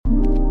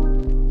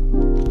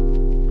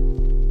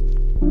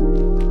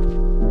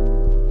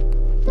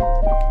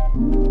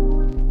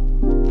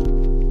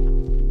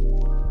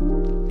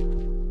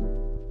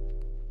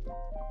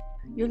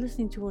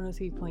listening to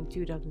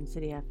 103.2 Dublin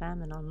City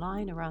FM and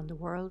online around the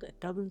world at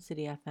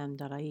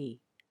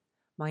dublincityfm.ie.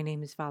 My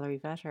name is Valerie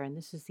Vetter and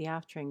this is the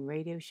Aftering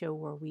radio show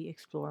where we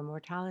explore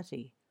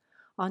mortality.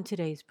 On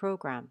today's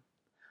programme,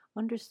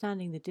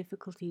 understanding the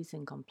difficulties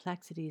and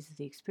complexities of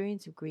the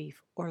experience of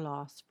grief or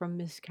loss from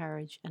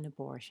miscarriage and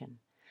abortion,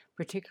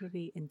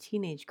 particularly in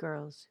teenage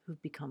girls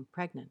who've become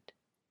pregnant.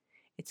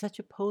 It's such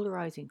a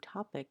polarising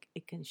topic,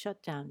 it can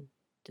shut down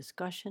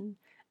discussion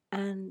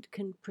and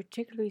can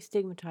particularly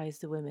stigmatise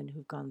the women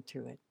who've gone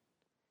through it.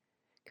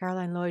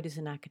 Lloyd is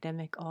an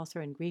academic, author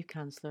and grief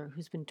counsellor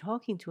who's been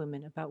talking to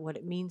women about what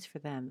it means for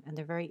them and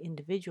their very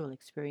individual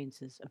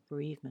experiences of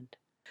bereavement.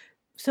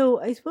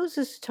 So I suppose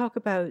just to talk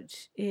about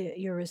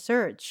your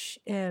research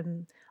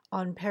on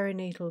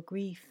perinatal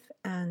grief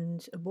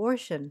and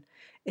abortion,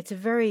 it's a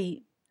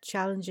very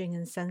challenging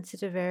and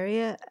sensitive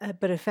area,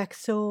 but affects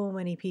so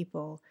many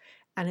people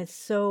and it's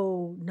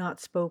so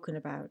not spoken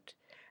about.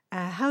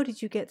 How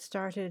did you get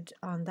started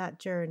on that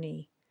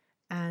journey,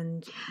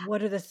 and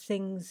what are the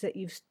things that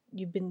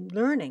you've been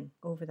learning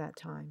over that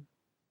time?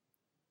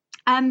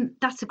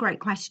 That's a great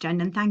question,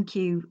 and thank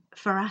you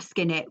for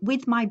asking it.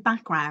 With my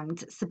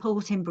background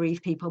supporting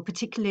bereaved people,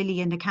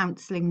 particularly in the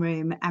counselling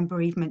room and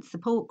bereavement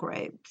support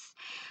groups,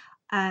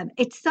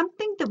 it's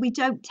something that we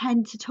don't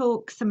tend to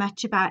talk so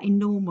much about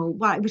in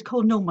it was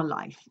called normal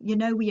life. You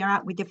know, when you're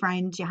out with your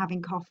friends, you're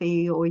having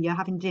coffee or you're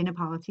having dinner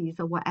parties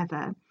or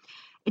whatever.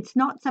 It's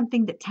not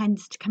something that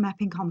tends to come up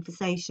in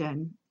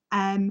conversation.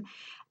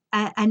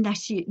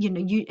 Unless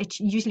it's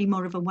usually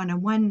more of a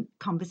one-on-one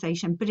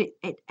conversation, but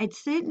it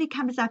certainly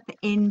comes up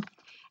in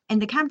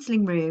the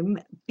counselling room,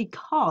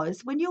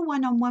 because when you're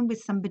one-on-one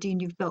with somebody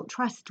and you've built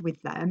trust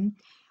with them,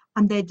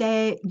 and they're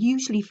there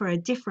usually for a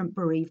different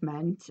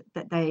bereavement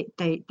that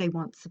they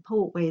want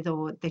support with,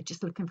 or they're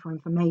just looking for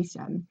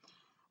information,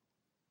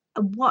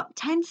 what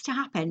tends to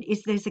happen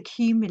is there's a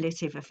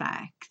cumulative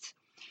effect.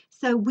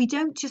 So we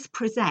don't just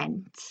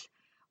present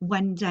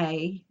one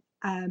day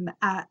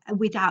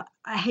without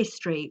a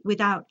history,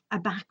 without a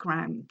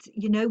background.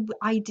 You know,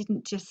 I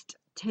didn't just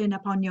turn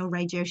up on your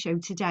radio show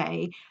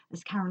today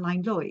as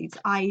Caroline Lloyd.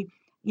 I'm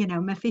a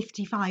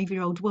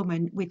 55-year-old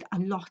woman with a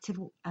lot of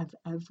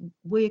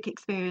work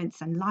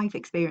experience and life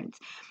experience.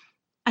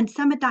 And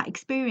some of that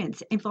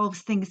experience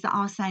involves things that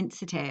are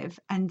sensitive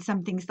and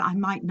some things that I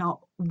might not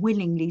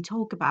willingly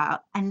talk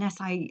about unless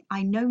I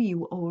know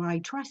you or I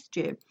trust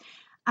you.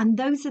 And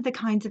those are the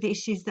kinds of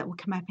issues that will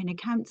come up in a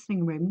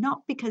counselling room,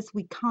 not because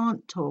we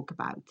can't talk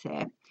about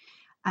it.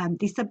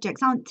 These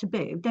subjects aren't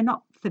taboo, they're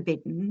not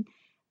forbidden,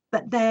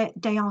 but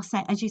they are,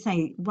 as you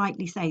say,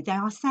 rightly say, they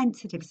are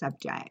sensitive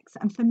subjects.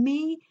 And for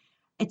me,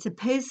 it's a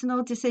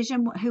personal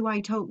decision who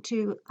I talk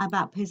to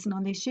about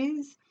personal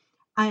issues.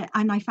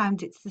 And I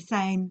found it's the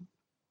same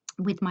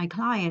with my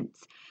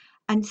clients.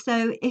 And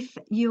so if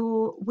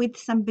you're with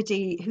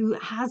somebody who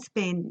has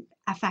been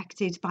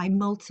affected by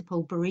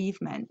multiple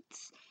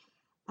bereavements,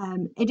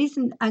 it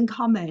isn't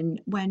uncommon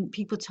when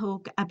people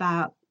talk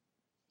about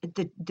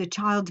the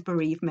child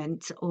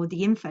bereavement or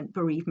the infant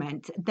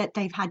bereavement that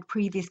they've had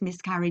previous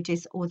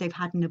miscarriages or they've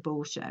had an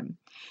abortion.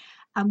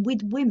 And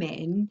with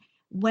women,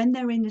 when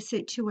they're in a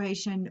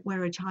situation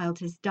where a child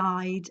has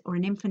died or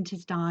an infant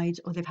has died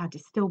or they've had a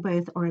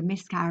stillbirth or a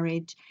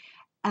miscarriage,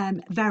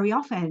 very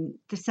often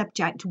the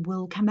subject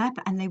will come up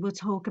and they will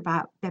talk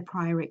about their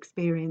prior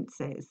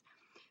experiences.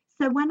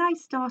 So when I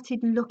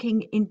started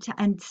looking into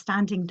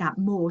understanding that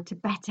more to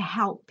better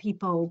help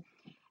people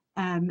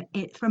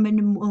from a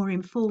more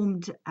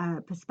informed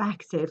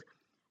perspective,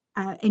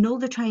 in all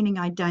the training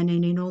I'd done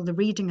and in all the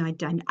reading I'd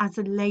done as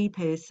a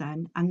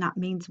layperson, and that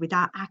means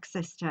without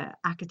access to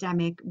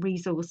academic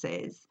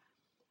resources,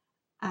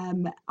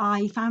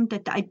 I found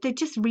that there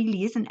just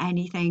really isn't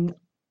anything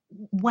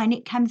when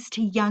it comes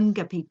to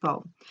younger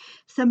people.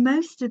 So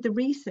most of the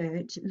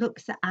research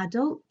looks at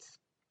adults.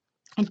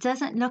 It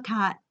doesn't look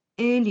at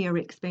earlier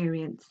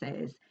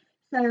experiences.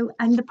 So,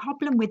 and the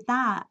problem with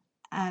that,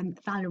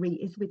 Valerie,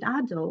 is with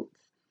adults,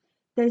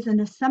 there's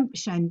an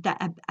assumption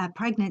that a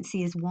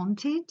pregnancy is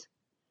wanted.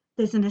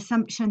 There's an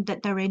assumption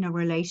that they're in a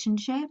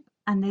relationship,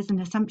 and there's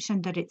an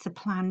assumption that it's a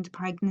planned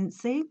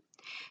pregnancy.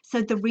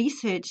 So the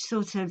research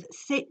sort of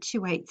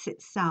situates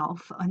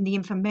itself on the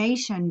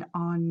information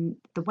on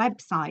the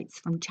websites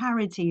from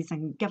charities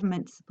and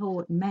government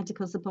support and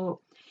medical support,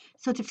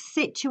 sort of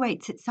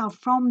situates itself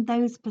from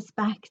those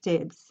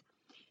perspectives.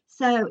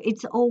 So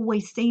it's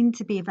always seen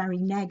to be a very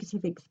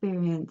negative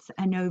experience,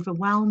 an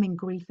overwhelming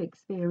grief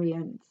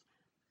experience.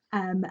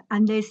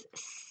 And there's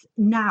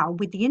now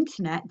with the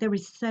internet, there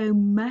is so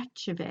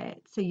much of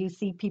it. So you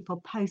see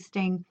people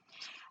posting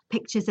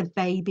pictures of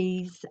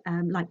babies,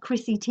 like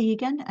Chrissy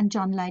Teigen and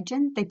John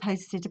Legend. They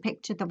posted a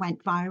picture that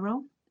went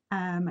viral,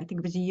 I think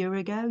it was a year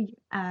ago,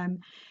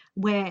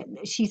 where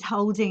she's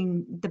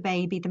holding the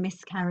baby, the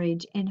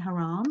miscarriage, in her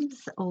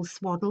arms, all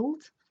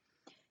swaddled.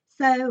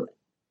 So,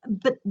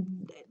 but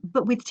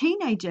with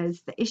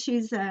teenagers, the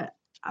issues are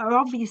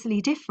obviously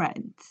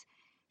different.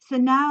 So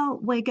now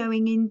we're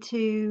going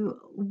into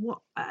what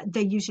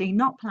they're usually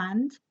not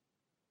planned.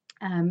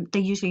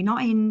 They're usually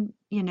not in,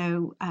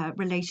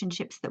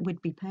 relationships that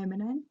would be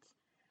permanent,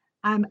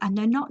 and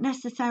they're not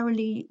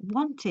necessarily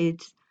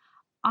wanted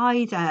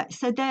either.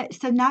 So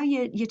now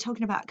you're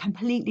talking about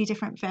completely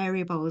different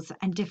variables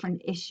and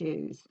different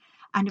issues.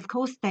 And of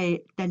course, they're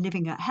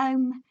living at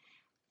home.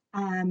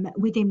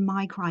 Within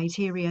my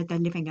criteria, they're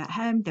living at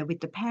home, they're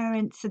with the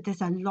parents. So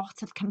there's a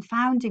lot of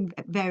confounding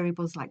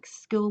variables like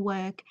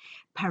schoolwork,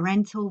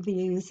 parental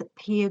views,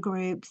 peer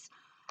groups,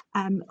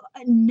 um,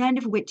 none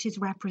of which is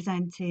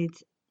represented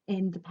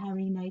in the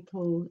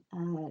perinatal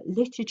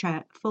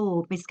literature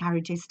for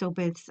miscarriages,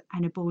 stillbirths,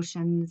 and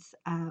abortions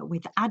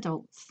with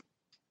adults.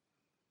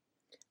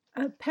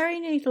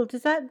 Perinatal,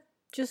 does that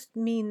just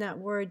mean, that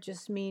word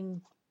just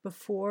mean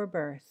before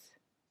birth?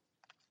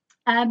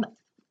 Um,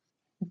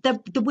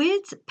 the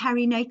word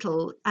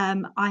perinatal,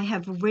 I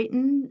have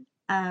written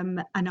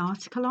an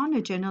article on,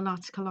 a journal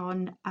article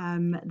on,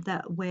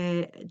 that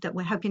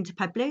we're hoping to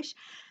publish,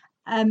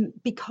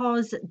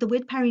 because the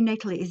word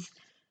perinatal is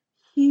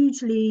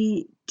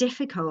hugely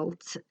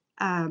difficult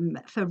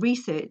for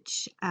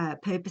research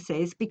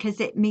purposes,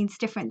 because it means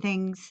different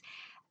things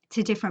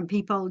to different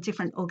people,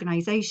 different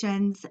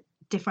organizations,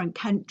 different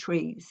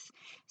countries.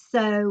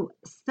 So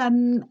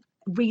some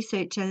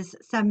researchers,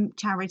 some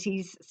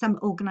charities, some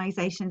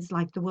organizations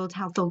like the World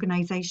Health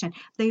Organization,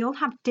 they all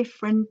have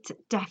different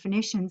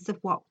definitions of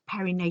what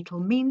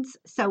perinatal means.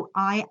 So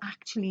I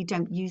actually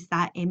don't use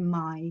that in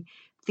my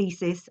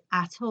thesis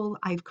at all.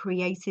 I've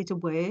created a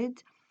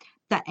word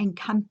that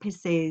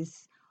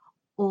encompasses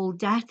all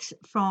deaths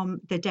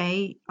from the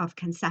day of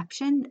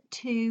conception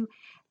to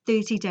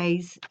 30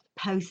 days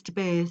post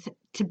birth,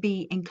 to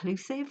be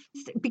inclusive,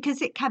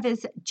 because it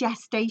covers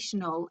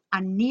gestational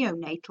and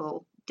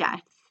neonatal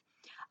deaths.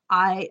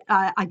 I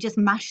just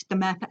mashed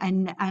them up,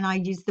 and I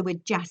use the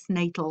word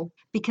gestnatal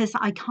because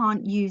I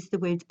can't use the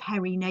word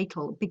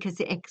perinatal because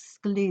it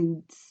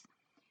excludes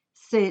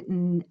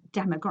certain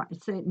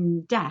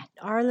deaths.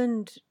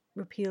 Ireland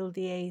repealed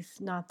the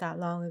eighth not that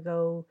long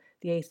ago,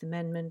 the Eighth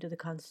Amendment of the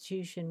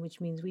Constitution, which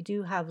means we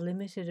do have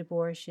limited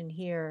abortion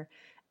here.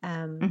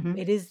 Hmm.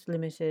 It is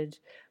limited,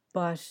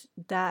 but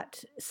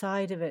that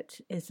side of it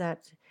is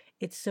that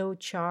it's so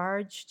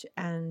charged,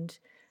 and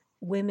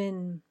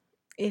women,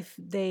 if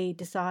they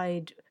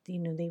decide,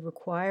 they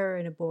require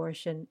an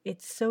abortion,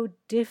 it's so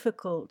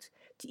difficult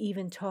to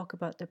even talk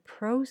about the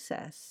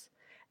process,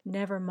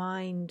 never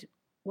mind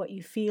what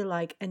you feel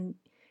like. And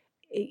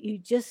you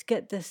just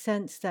get the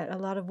sense that a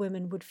lot of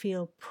women would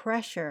feel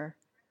pressure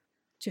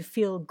to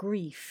feel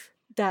grief,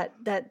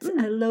 that's a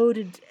Mm,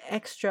 loaded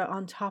extra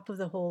on top of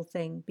the whole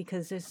thing,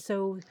 because it's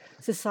so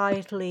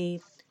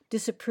societally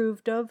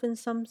disapproved of in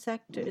some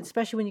sector,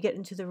 especially when you get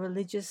into the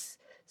religious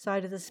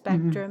side of the mm,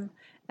 spectrum.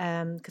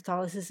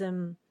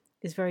 Catholicism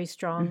is very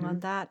strong on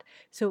mm. that,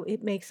 so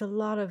it makes a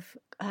lot of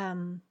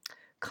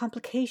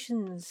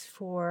complications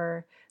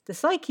for the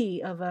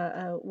psyche of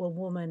a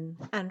woman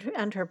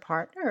and her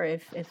partner,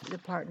 if the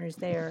partner's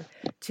there,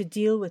 to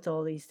deal with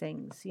all these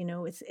things.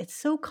 It's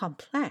so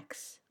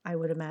complex, I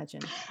would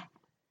imagine.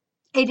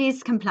 It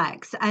is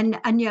complex,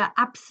 and you're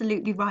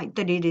absolutely right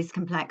that it is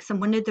complex.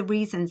 And one of the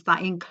reasons that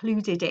I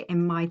included it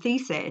in my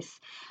thesis,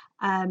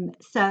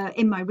 so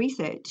in my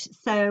research,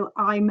 so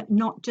I'm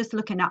not just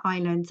looking at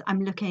Ireland,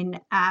 I'm looking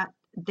at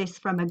this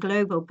from a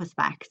global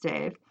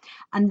perspective.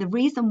 And the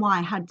reason why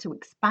I had to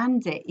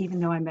expand it,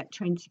 even though I'm at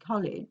Trinity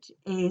College,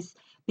 is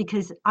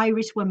because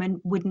Irish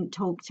women wouldn't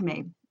talk to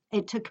me.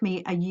 It took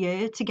me a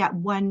year to get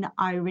one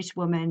Irish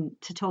woman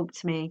to talk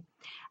to me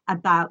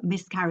about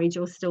miscarriage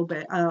or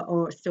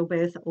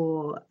stillbirth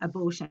or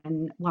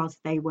abortion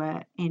whilst they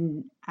were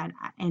in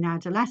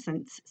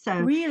adolescence. So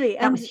Really,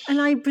 that was,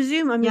 and I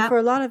presume, I mean, yeah, for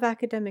a lot of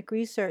academic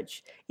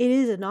research, it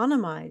is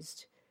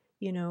anonymized,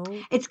 you know,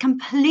 it's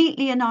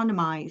completely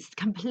anonymized.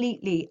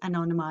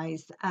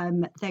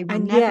 They will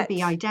and never be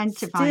yet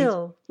identified.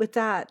 still with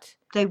that.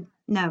 They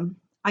No,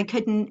 I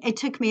couldn't. It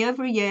took me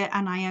over a year,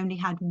 and I only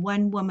had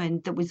one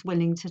woman that was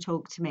willing to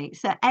talk to me.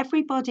 So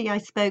everybody I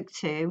spoke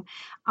to,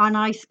 and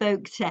I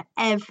spoke to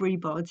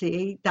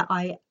everybody that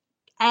I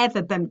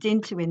ever bumped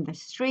into in the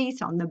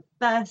street, on the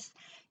bus.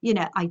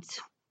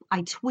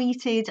 I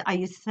tweeted, I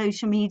used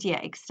social media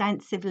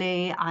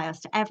extensively. I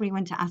asked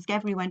everyone to ask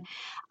everyone.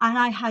 And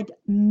I had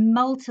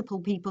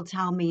multiple people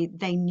tell me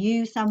they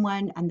knew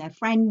someone and their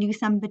friend knew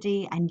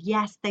somebody. And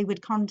yes, they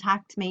would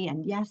contact me.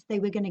 And yes,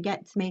 they were going to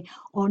get to me.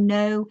 Or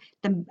no,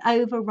 the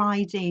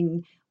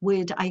overriding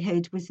word I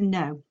heard was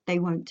no, they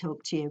won't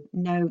talk to you.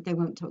 No, they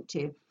won't talk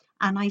to you.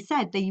 And I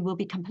said they will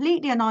be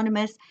completely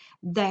anonymous.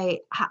 I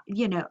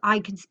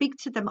can speak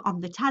to them on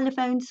the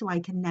telephone, so I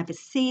can never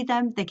see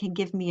them. They can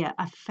give me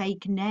a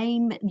fake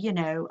name.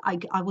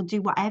 I will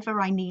do whatever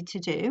I need to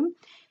do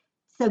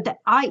so that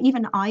I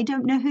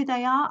don't know who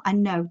they are.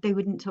 And no, they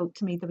wouldn't talk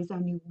to me. There was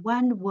only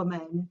one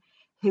woman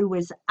who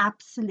was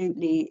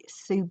absolutely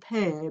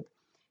superb.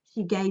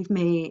 She gave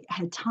me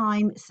her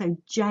time so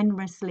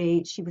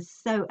generously. She was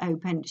so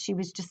open. She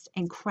was just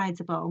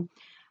incredible.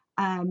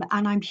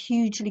 And I'm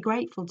hugely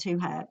grateful to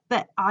her.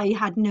 But I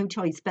had no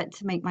choice but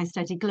to make my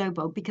study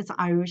global because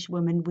Irish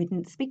women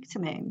wouldn't speak to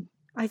me.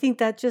 I think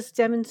that just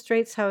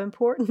demonstrates how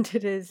important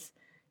it is,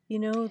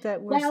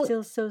 that we're Well,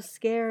 still so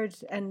scared,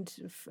 and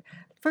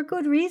for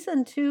good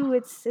reason too.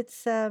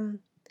 It's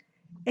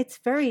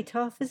very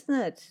tough, isn't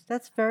it?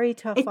 That's very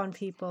tough it on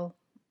people.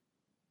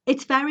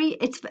 it's very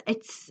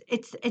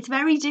it's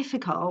very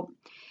difficult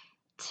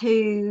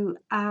to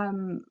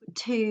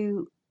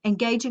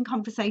engage in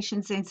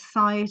conversations in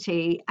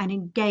society and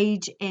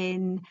engage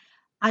in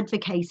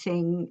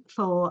advocating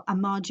for a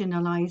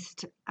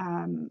marginalized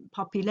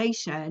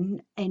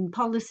population in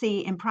policy,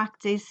 in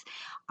practice.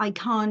 I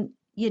can't,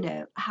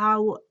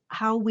 how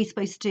are we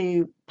supposed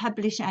to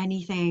publish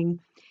anything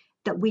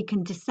that we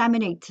can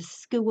disseminate to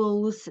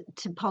schools,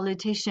 to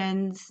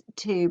politicians,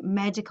 to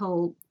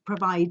medical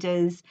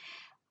providers?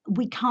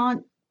 We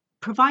can't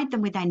provide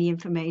them with any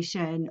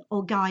information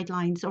or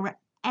guidelines or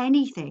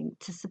anything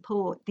to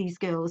support these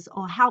girls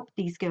or help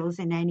these girls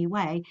in any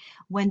way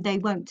when they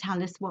won't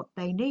tell us what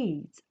they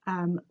need,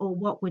 or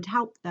what would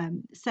help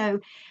them. So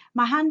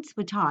my hands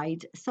were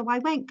tied. So I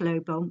went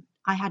global.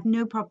 I had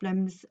no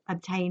problems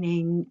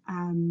obtaining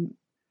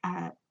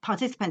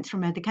participants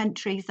from other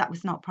countries. That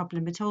was not a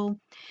problem at all.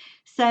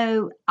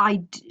 So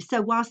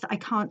whilst I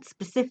can't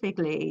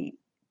specifically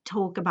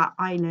talk about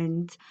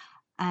Ireland,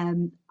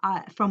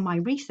 from my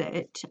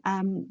research,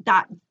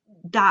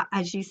 that,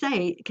 as you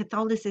say,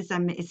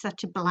 Catholicism is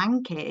such a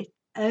blanket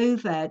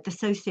over the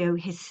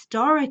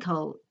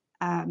socio-historical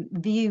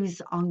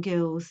views on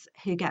girls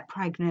who get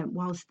pregnant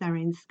whilst they're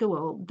in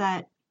school,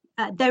 that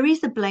there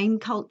is a blame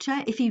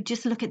culture. If you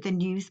just look at the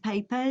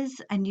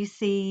newspapers and you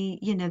see,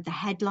 the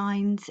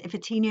headlines, if a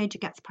teenager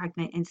gets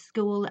pregnant in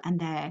school and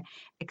they're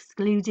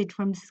excluded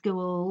from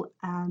school,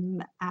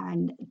 and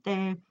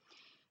the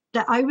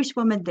Irish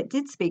woman that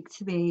did speak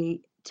to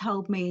me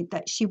told me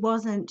that she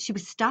was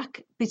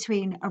stuck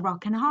between a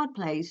rock and a hard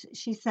place.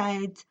 She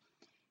said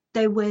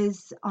there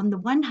was, on the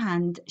one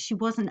hand, she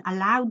wasn't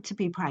allowed to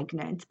be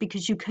pregnant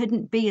because you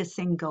couldn't be a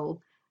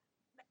single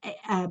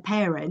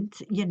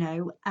parent,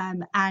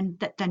 and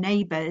that the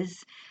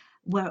neighbours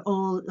were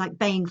all like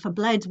baying for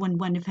blood when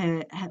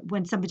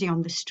when somebody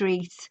on the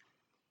street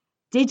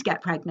did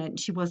get pregnant,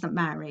 she wasn't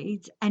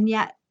married. And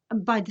yet,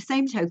 by the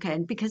same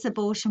token, because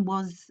abortion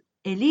was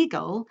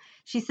illegal,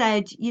 she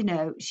said,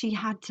 she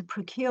had to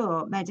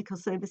procure medical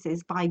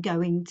services by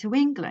going to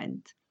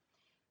England.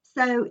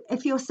 So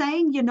if you're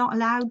saying you're not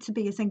allowed to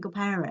be a single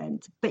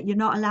parent, but you're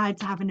not allowed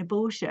to have an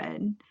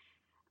abortion,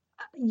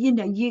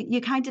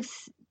 you kind of,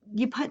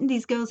 you're putting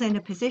these girls in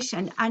a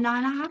position. And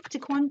I have to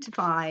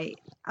quantify,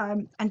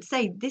 and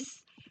say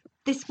this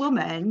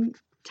woman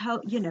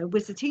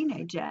was a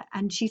teenager,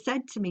 and she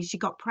said to me she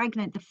got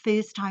pregnant the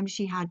first time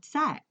she had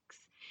sex.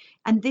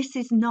 And this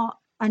is not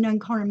an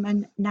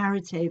uncommon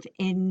narrative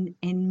in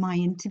my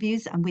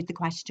interviews and with the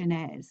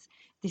questionnaires.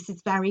 This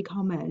is very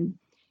common.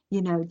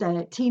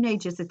 The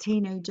teenagers are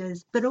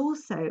teenagers, but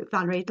also,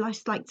 Valerie, I'd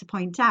just like to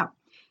point out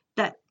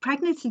that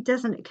pregnancy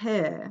doesn't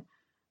occur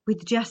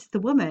with just the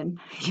woman,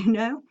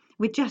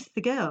 with just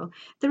the girl.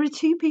 There are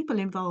two people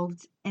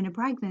involved in a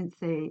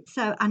pregnancy.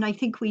 So, and I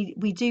think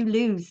we do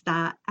lose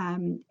that,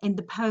 in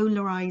the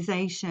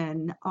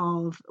polarization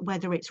of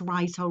whether it's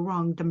right or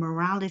wrong, the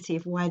morality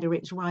of whether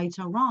it's right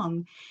or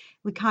wrong.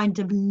 We kind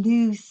of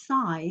lose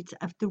sight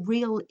of the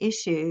real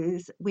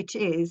issues, which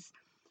is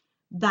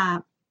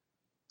that,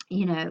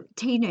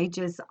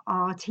 teenagers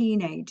are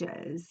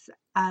teenagers,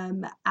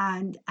 and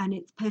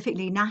it's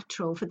perfectly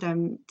natural for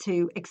them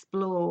to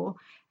explore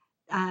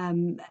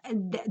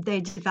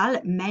their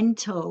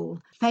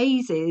developmental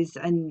phases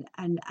and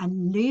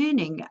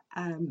learning,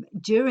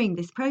 during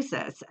this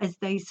process as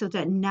they sort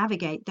of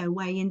navigate their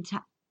way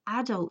into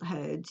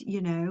adulthood,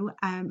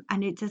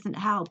 and it doesn't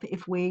help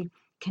if we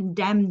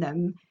condemn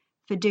them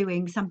for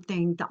doing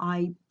something that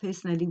I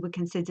personally would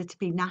consider to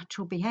be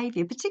natural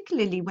behavior,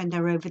 particularly when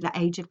they're over the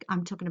age of,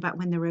 I'm talking about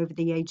when they're over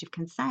the age of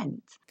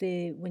consent.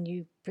 When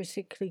you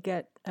particularly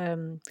get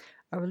a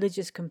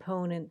religious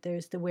component,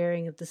 there's the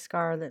wearing of the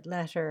scarlet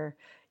letter.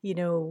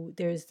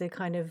 There's the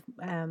kind of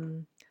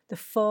the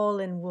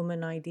fallen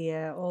woman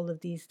idea. All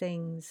of these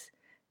things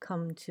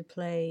come to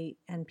play,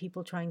 and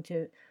people trying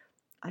to,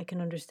 I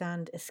can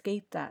understand,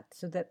 escape that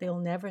so that they'll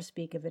never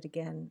speak of it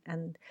again.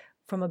 And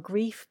from a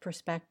grief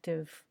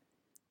perspective,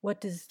 what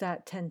does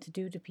that tend to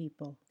do to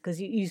people? Because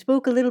you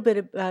spoke a little bit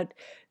about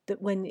that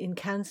when in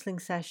counselling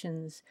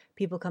sessions,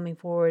 people coming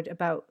forward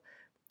about,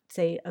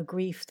 say, a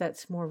grief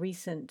that's more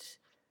recent,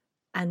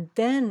 and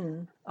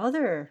then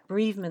other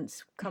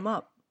bereavements come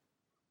up.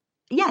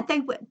 Yeah,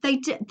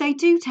 they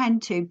do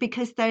tend to,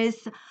 because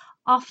there's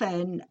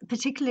often,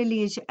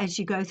 particularly as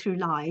you go through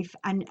life,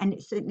 and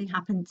it certainly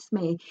happens to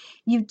me,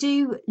 you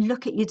do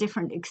look at your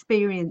different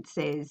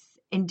experiences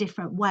in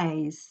different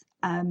ways,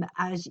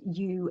 as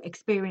you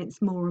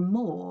experience more and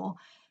more.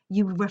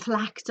 You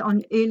reflect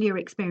on earlier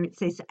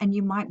experiences and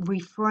you might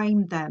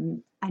reframe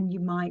them and you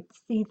might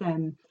see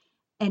them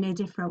in a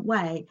different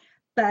way.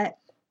 But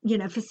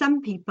for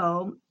some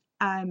people,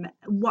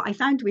 what I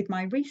found with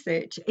my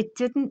research, it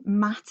didn't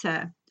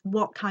matter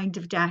what kind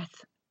of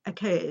death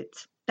occurred.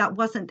 That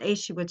wasn't the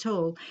issue at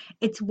all.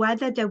 It's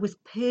whether there was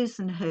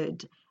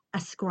personhood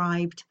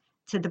ascribed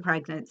to the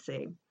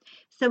pregnancy.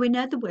 So, in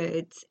other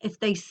words, if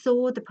they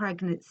saw the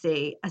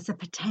pregnancy as a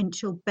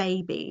potential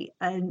baby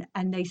and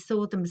they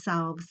saw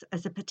themselves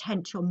as a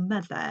potential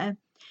mother,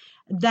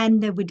 then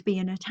there would be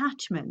an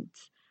attachment.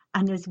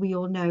 And as we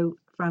all know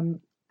from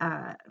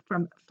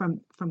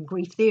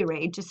grief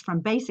theory, just from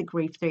basic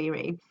grief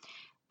theory,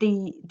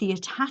 the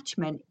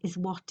attachment is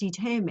what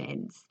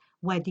determines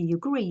whether you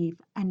grieve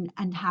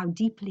and how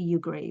deeply you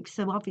grieve.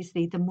 So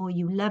obviously, the more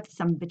you love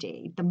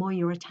somebody, the more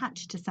you're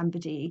attached to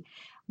somebody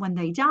when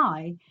they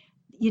die,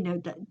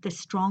 the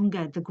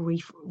stronger the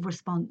grief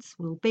response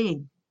will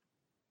be.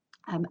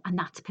 And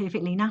that's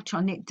perfectly natural.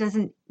 And it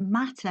doesn't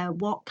matter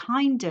what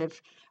kind of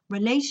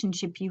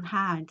relationship you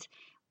had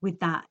with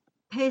that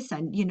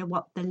person,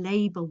 what the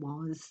label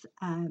was,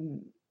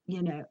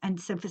 And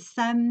so for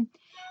some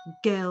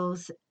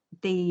girls,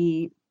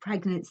 the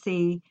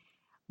pregnancy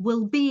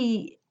will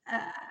be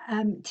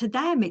to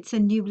them, it's a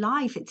new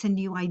life, it's a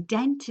new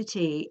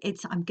identity.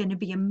 It's I'm going to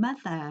be a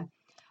mother.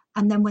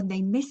 And then when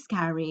they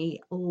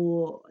miscarry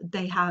or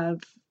they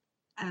have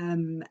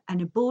an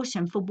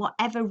abortion for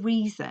whatever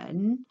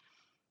reason,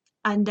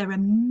 and there are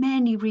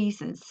many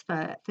reasons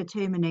for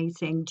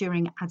terminating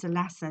during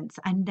adolescence,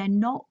 and they're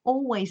not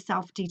always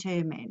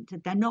self-determined.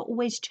 They're not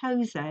always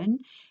chosen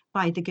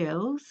by the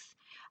girls,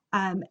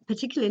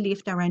 particularly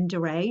if they're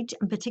underage,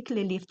 and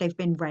particularly if they've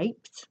been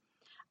raped,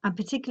 and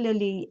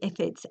particularly if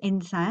it's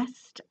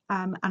incest.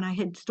 And I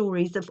heard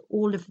stories of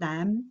all of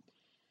them.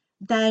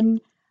 Then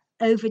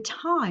over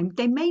time,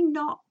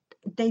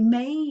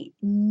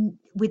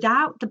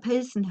 without the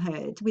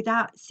personhood,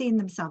 without seeing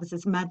themselves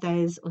as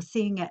mothers or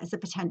seeing it as a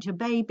potential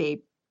baby,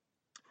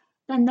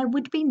 then there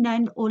would be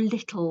none or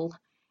little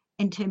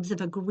in terms of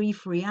a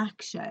grief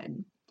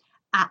reaction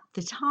at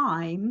the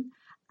time.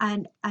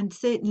 And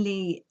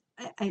certainly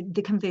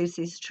the converse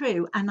is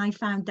true. And I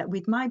found that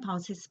with my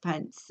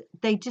participants,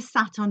 they just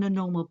sat on a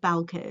normal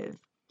bell curve.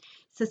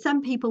 So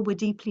some people were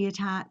deeply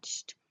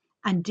attached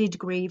and did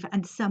grieve,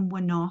 and some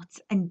were not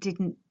and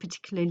didn't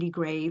particularly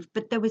grieve.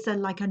 But there was a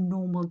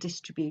normal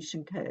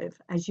distribution curve,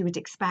 as you would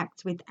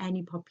expect with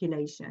any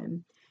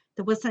population.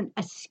 There wasn't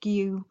a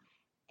skew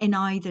in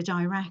either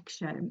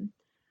direction.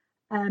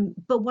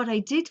 But what I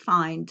did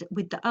find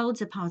with the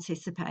older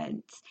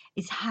participants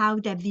is how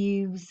their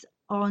views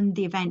on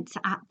the events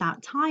at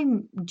that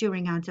time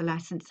during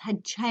adolescence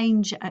had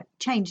changed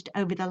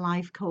over the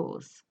life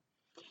course.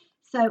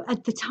 So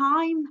at the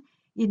time,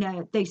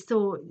 they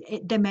saw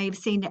it, they may have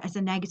seen it as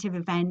a negative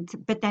event,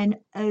 but then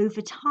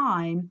over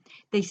time,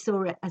 they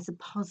saw it as a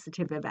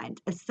positive event,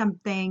 as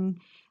something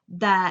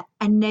that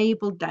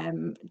enabled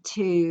them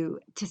to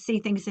see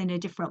things in a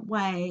different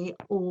way,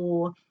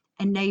 or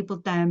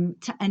enabled them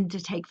to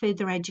undertake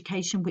further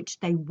education, which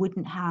they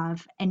wouldn't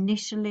have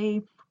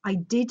initially. I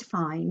did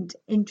find,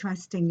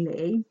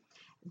 interestingly,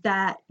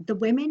 that the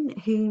women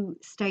who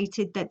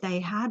stated that they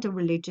had a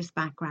religious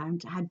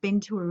background had been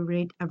to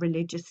a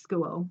religious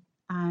school,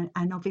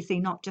 and obviously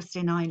not just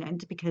in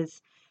Ireland,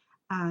 because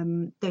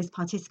those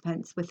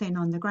participants were thin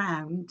on the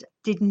ground,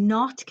 did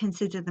not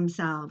consider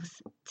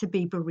themselves to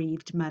be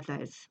bereaved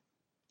mothers.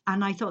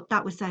 And I thought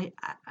that was a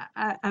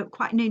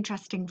quite an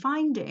interesting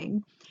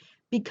finding,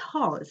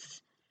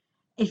 because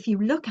if you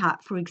look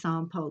at, for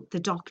example, the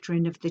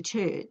doctrine of the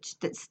church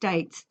that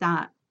states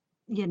that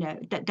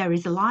that there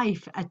is a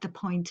life at the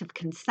point of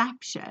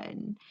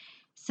conception,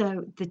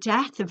 so the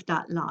death of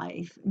that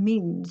life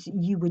means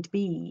you would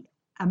be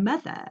a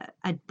mother,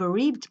 a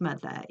bereaved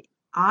mother.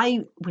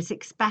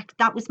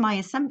 That was my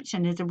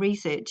assumption as a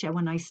researcher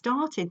when I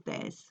started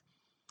this,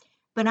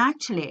 but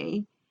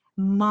actually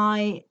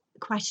my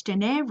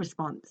questionnaire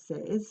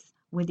responses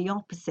were the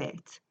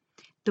opposite.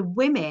 The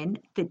women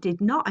that did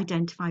not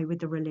identify with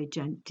the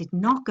religion, did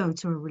not go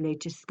to a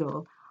religious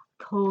school,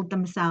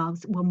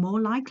 were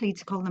more likely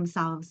to call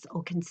themselves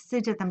or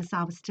consider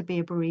themselves to be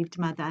a bereaved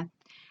mother.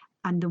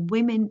 And the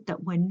women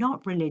that were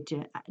not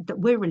religious, that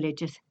were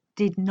religious,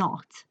 did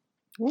not.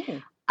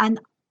 Oh, And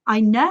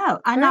I know,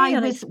 and very I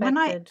was, when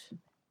unexpected.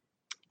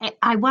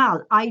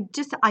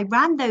 I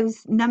ran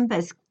those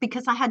numbers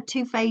because I had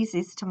two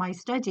phases to my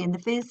study, and the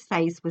first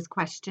phase was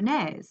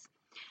questionnaires.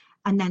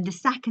 And then the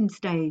second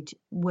stage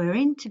were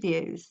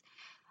interviews.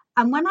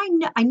 And when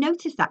I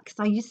noticed that, because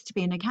I used to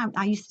be an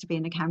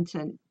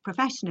accountant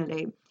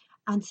professionally,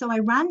 and so I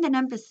ran the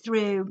numbers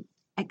through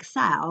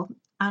Excel,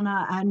 and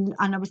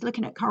I was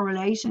looking at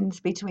correlations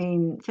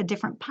for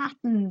different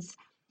patterns,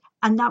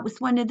 and that was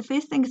one of the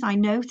first things I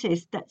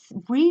noticed that's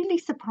really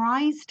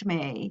surprised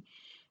me,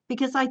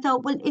 because I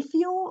thought, well, if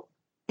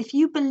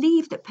you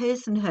believe that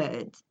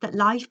personhood, that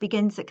life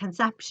begins at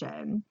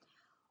conception,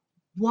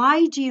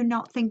 why do you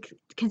not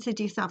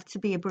consider yourself to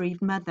be a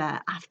bereaved mother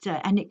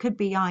after? And it could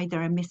be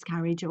either a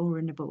miscarriage or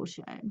an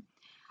abortion.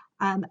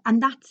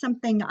 And that's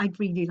something I'd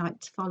really like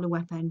to follow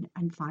up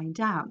and find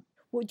out.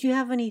 Do you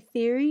have any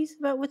theories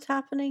about what's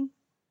happening?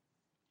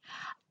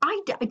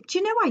 Do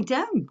you know, I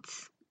don't.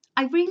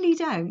 I really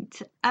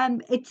don't.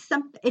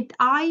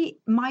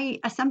 My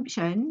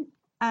assumption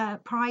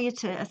prior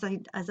to,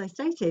 as I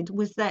stated,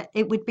 was that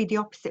it would be the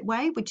opposite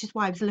way, which is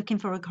why I was looking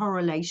for a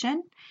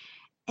correlation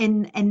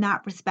in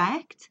that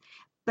respect.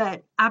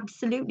 But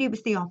absolutely, it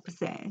was the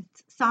opposite.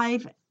 So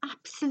I've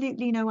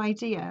absolutely no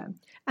idea.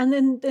 And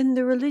then in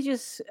the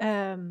religious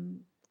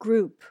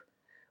group,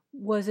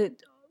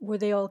 were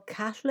they all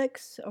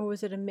Catholics or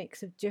was it a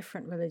mix of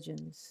different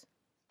religions?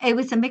 It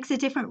was a mix of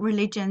different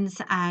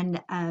religions and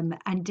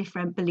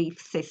different belief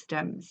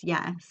systems,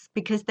 yes,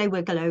 because they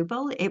were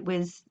global. It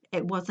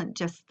wasn't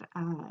just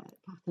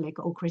Catholic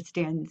or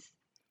Christians.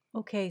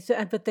 Okay,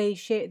 so but they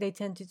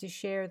tended to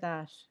share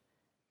that.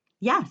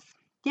 Yes,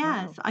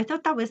 Wow. yes. I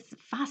thought that was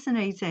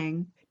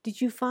fascinating. Did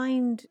you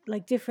find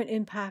like different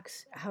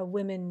impacts how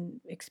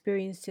women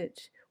experienced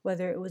it,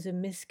 whether it was a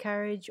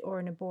miscarriage or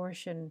an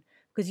abortion?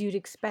 Because you'd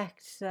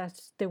expect that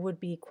there would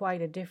be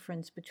quite a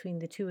difference between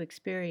the two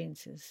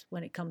experiences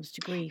when it comes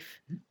to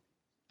grief.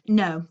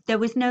 No, there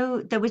was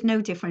no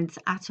difference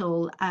at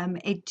all.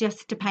 It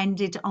just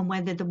depended on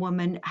whether the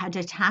woman had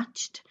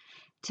attached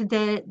to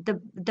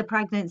the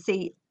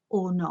pregnancy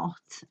or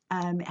not.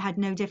 It had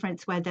no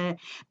difference whether,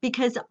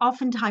 because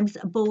oftentimes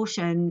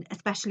abortion,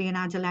 especially in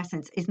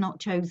adolescence, is not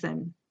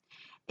chosen.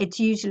 It's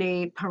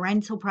usually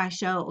parental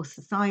pressure or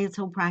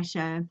societal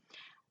pressure.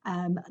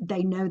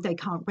 They know they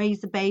can't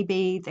raise a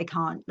baby, they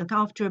can't look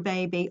after a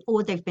baby,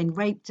 or they've been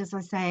raped, as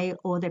I say,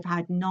 or they've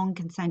had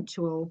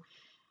non-consensual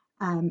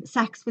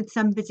sex with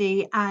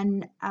somebody,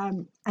 and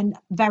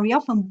very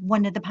often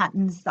one of the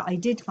patterns that I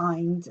did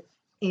find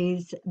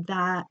is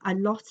that a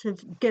lot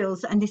of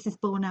girls, and this is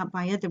borne out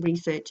by other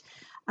research,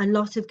 a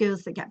lot of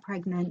girls that get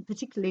pregnant,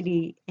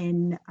 particularly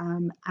in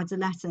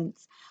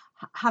adolescence,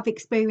 have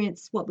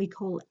experienced what we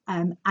call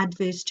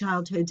adverse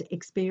childhood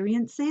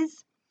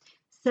experiences.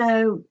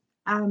 So,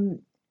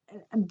 and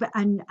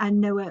I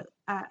know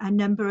a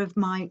number of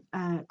my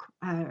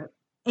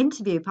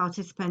interview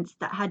participants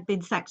that had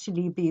been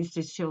sexually abused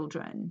as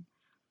children.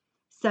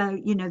 So,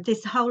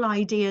 this whole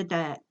idea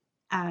that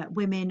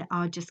women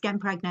are just getting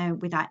pregnant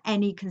without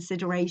any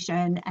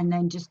consideration and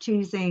then just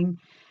choosing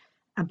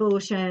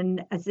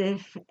abortion as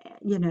if,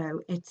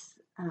 it's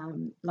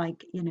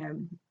like,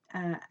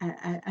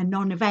 a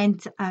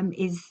non-event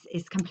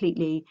is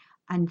completely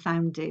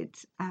unfounded.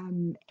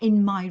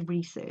 In my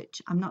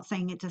research, I'm not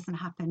saying it doesn't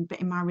happen, but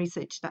in my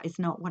research, that is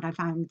not what I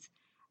found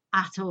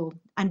at all,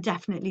 and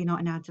definitely not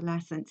in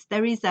adolescence.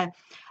 There is a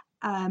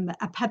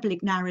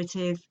public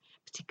narrative,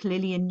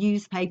 particularly in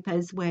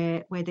newspapers,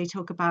 where they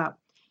talk about,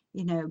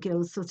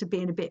 girls sort of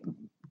being a bit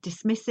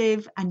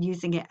dismissive and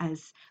using it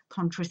as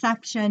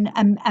contraception,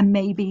 and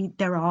maybe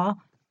there are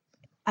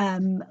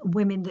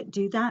women that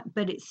do that,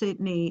 but it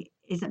certainly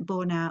isn't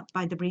borne out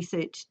by the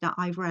research that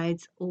I've read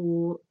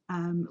or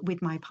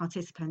with my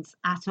participants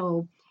at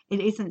all. It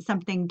isn't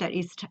something that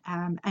is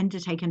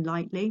undertaken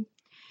lightly.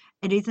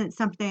 It isn't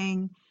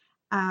something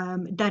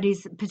that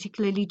is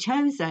particularly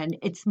chosen.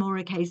 It's more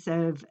a case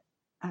of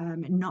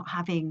not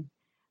having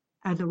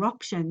other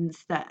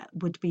options that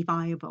would be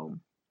viable.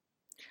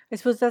 I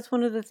suppose that's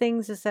one of the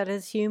things is that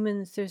as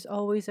humans, there's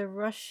always a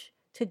rush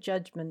to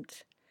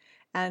judgment,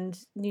 and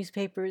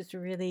newspapers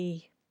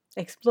really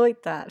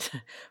exploit that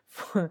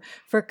for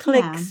Yeah,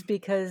 clicks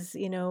because,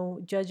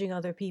 judging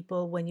other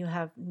people when you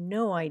have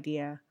no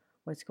idea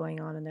what's going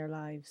on in their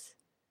lives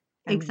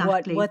and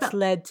exactly. what's But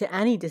led to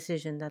any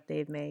decision that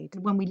they've made.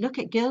 when we look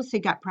at girls who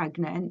get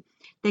pregnant,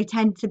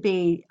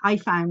 I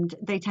found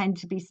they tend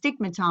to be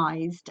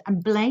stigmatized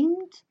and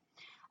blamed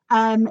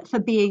for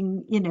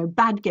being,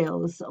 bad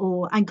girls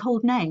and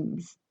called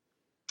names.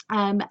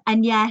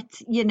 And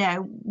yet,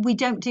 we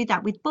don't do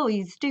that with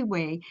boys, do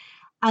we?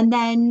 And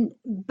then,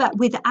 but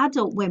with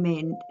adult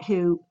women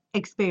who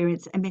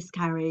experience a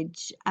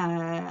miscarriage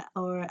or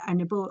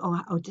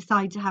or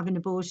decide to have an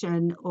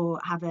abortion or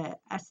have a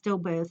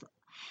stillbirth,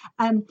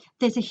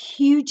 there's a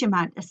huge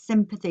amount of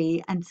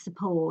sympathy and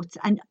support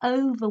and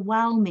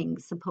overwhelming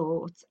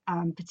support,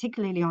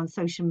 particularly on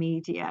social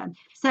media.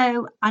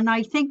 So, and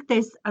I think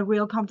there's a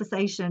real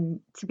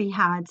conversation to be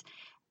had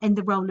in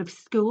the role of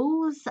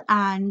schools,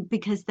 and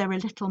because they're a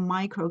little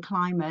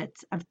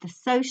microclimate of the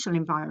social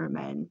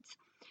environment.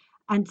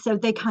 And so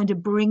they kind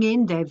of bring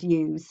in their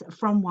views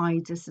from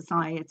wider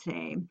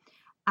society.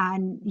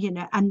 And,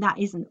 and that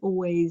isn't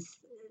always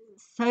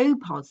so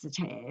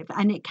positive,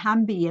 and it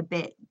can be a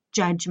bit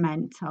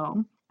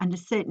judgmental. And I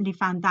certainly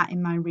found that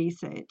in my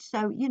research.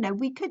 So,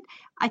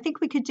 I think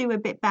we could do a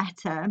bit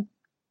better.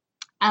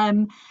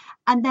 Um,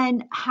 and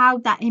then how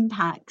that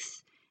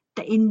impacts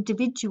the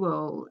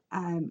individual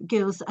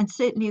girls, and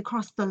certainly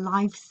across the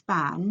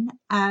lifespan.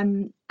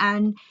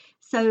 And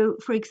so,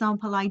 for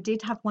example, I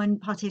did have one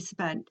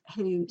participant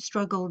who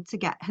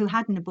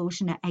had an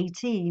abortion at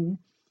 18,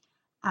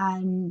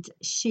 and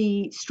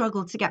she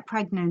struggled to get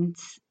pregnant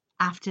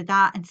after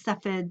that and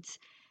suffered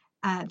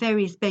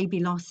various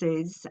baby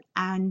losses,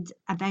 and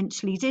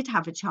eventually did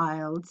have a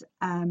child,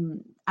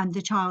 and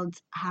the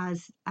child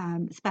has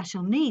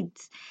special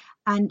needs.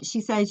 And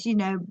she says, you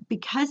know,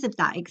 because of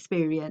that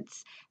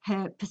experience,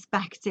 her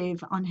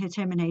perspective on her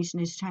termination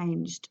has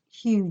changed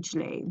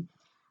hugely.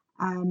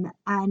 And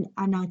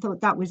I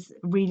thought that was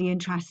really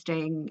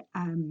interesting.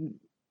 And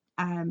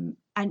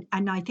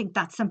I think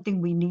that's something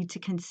we need to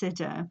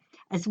consider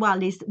as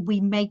well, is we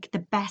make the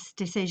best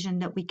decision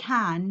that we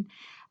can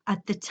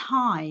at the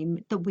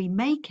time that we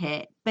make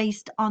it,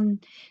 based on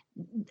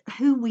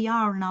who we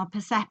are and our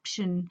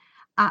perception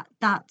at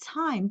that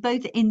time,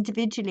 both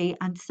individually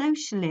and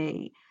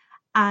socially.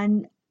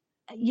 And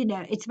you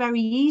know, it's very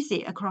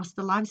easy across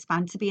the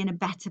lifespan to be in a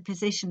better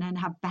position and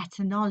have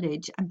better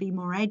knowledge and be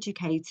more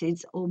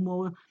educated,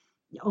 or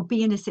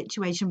be in a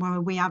situation where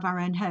we have our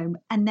own home,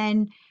 and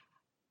then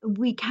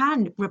we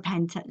can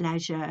repent at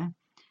leisure.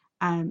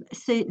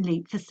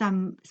 Certainly for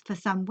some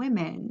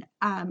women,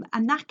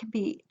 and that can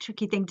be a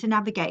tricky thing to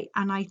navigate.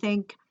 And I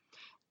think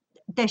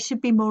there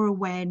should be more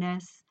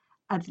awareness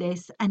of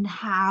this, and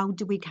how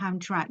do we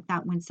counteract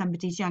that when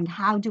somebody's young?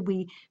 How do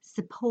we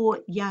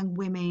support young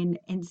women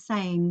in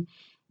saying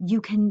you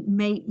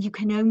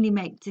can only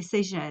make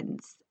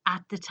decisions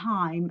at the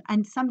time,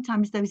 and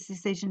sometimes those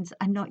decisions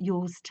are not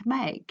yours to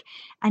make.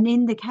 And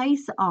in the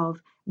case of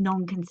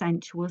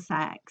non-consensual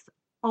sex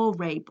or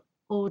rape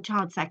or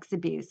child sex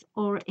abuse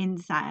or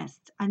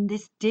incest, and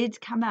this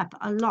did come up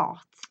a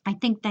lot, I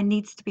think there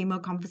needs to be more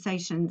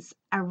conversations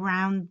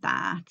around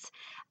that.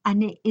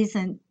 And it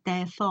isn't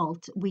their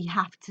fault. We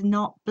have to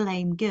not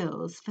blame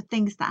girls for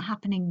things that are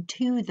happening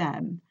to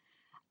them,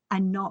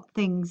 and not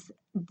things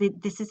that,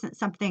 this isn't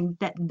something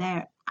that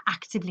they're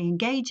actively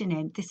engaging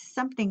in. This is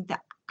something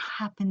that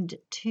happened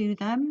to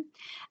them,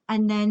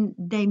 and then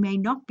they may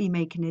not be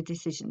making a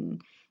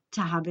decision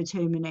to have a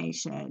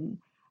termination.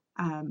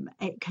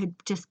 It could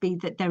just be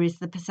that there is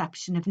the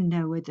perception of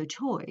no other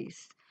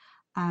choice.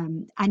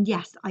 And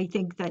yes, I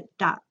think that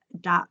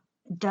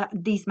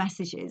these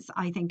messages,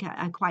 I think,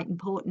 are quite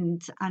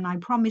important. And I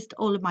promised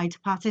all of my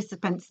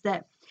participants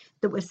that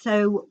were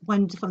so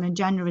wonderful and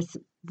generous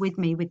with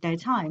me with their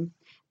time,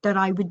 that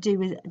I would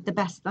do the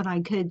best that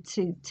I could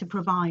to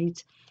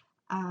provide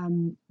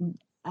um,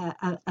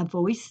 a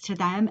voice to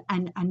them,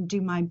 and do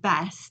my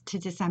best to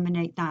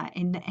disseminate that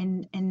in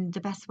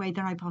the best way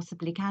that I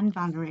possibly can,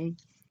 Valerie.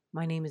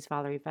 My name is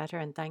Valerie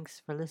Vetter, and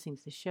thanks for listening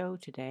to the show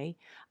today.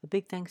 A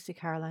big thanks to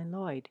Caroline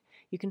Lloyd.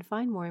 You can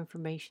find more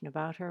information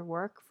about her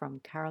work from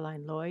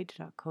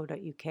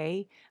carolinelloyd.co.uk,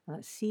 and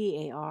that's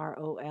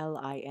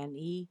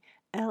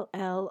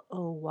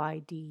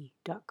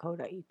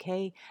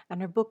Carolinelloyd.co.uk.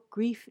 And her book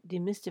Grief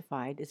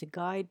Demystified is a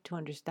guide to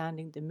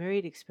understanding the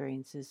myriad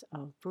experiences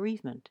of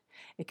bereavement.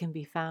 It can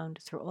be found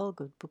through all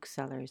good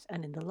booksellers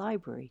and in the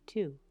library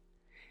too.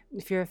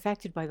 If you're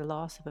affected by the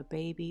loss of a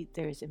baby,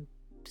 there's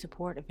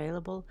support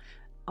available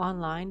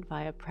online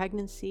via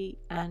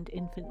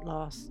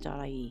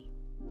pregnancyandinfantloss.ie.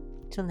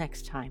 Till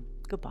next time,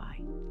 goodbye.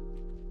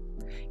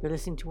 You're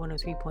listening to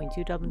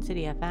 103.2 Dublin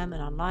City FM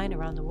and online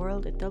around the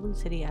world at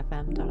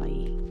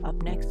dublincityfm.ie.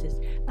 Up next is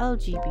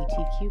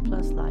LGBTQ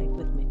Plus Live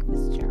with Mick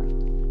Fitzgerald.